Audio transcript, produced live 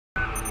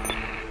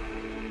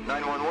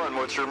911,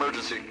 what's your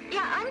emergency?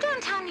 Yeah, I'm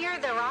downtown near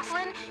the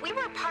Rosslyn. We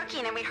were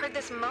parking and we heard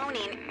this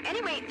moaning.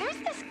 Anyway, there's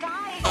this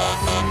guy.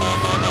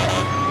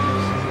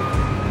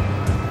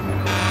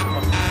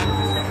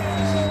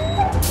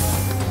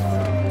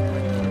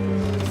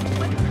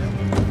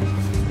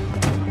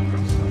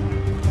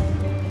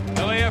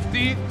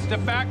 LAFD,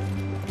 step back.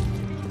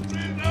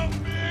 Please help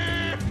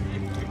me!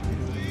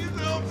 Please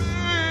help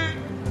me!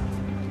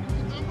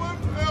 Someone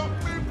help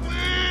me,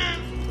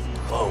 please!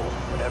 Whoa,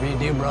 whatever you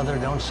do, brother,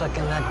 don't suck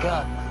in that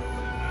gut.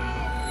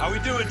 How we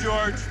doing,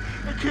 George?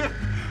 I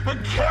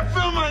can't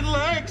feel my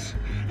legs!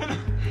 And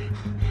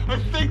I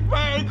think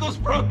my ankle's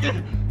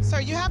broken. Sir,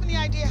 you have any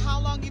idea how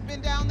long you've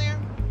been down there?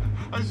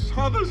 I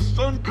saw the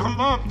sun come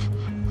up.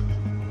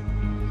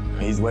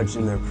 He's wedged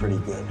in there pretty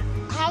good.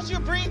 How's your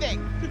breathing?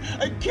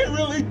 I can't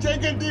really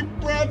take a deep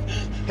breath.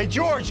 Hey,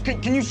 George,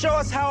 can you show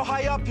us how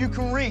high up you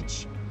can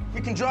reach? If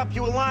we can drop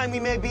you a line, we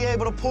may be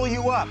able to pull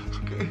you up.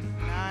 Okay.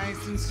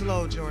 Nice and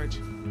slow, George.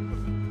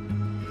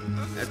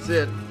 That's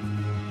it.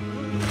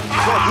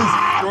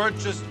 George,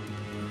 just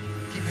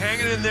keep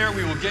hanging in there.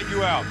 We will get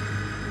you out.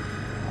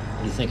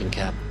 What are you thinking,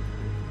 Cap?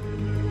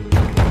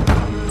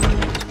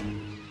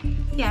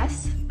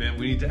 Yes? Man,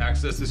 we need to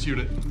access this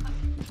unit.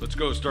 Let's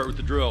go. Start with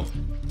the drill.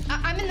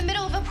 I'm in the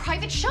middle of a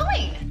private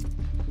showing.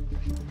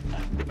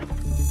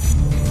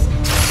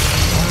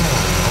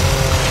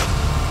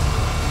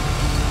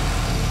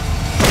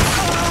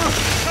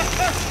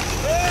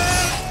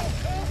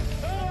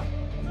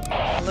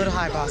 A little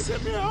high, boss.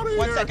 Get me out of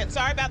 1 here. second.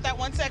 Sorry about that.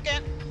 1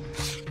 second.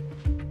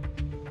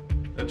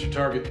 That's your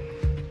target.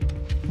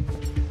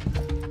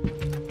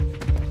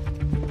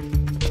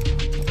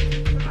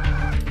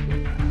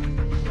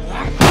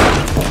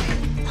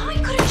 Why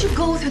couldn't you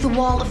go through the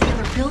wall of the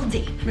other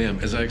building? Ma'am,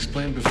 as I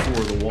explained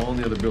before, the wall in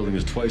the other building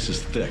is twice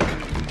as thick.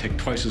 It would take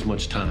twice as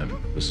much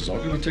time. This is all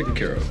going to be taken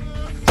care of.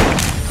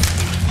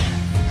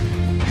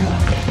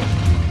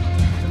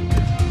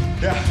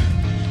 Yeah,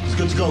 it's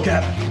good to go,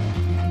 Cap.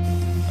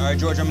 All right,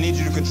 George, I'm gonna need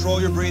you to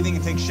control your breathing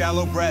and take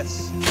shallow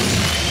breaths.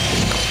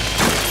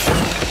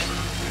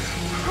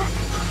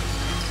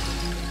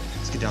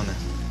 Let's get down there.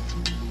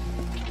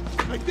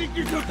 I think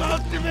you took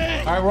off to me.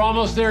 All right, we're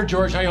almost there,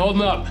 George. How you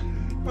holding up?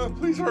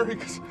 Please hurry,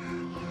 because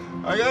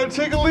I gotta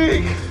take a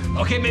leak.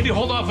 Okay, maybe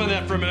hold off on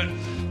that for a minute.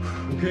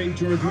 Okay,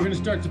 George, we're gonna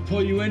start to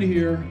pull you in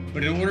here,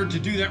 but in order to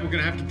do that, we're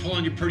gonna have to pull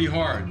on you pretty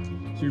hard.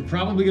 So you're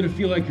probably gonna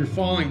feel like you're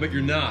falling, but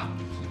you're not.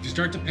 If you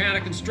start to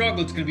panic and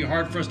struggle, it's gonna be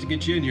hard for us to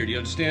get you in here. Do you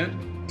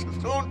understand?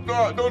 Don't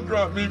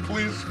drop me,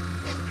 please.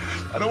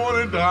 I don't want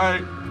to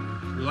die.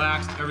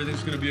 Relax,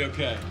 everything's gonna be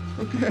okay.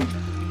 Okay.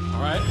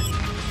 All right?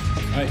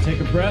 All right, take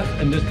a breath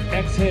and just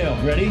exhale.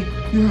 Ready?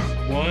 Yeah.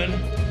 1,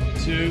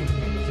 2,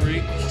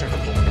 3. Start to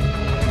pull.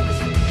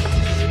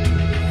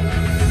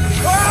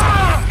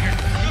 Ah! Here,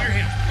 keep your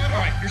hand. All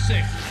right, you're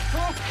safe.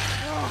 All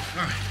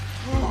right.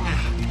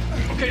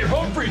 Okay, you're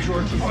home free,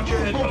 George. Just watch your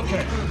head.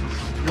 Okay.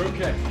 You're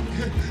okay.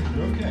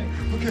 You're okay.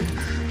 Okay.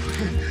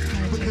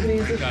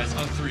 Okay. Guys,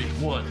 on 3.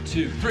 1,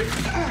 2, 3.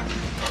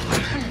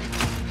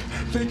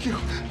 Thank you.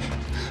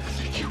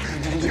 Thank you. You're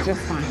gonna be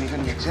just fine. You're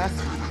gonna be just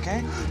fine,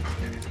 okay?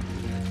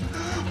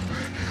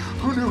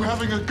 Who knew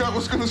having a gut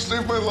was gonna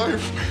save my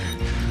life?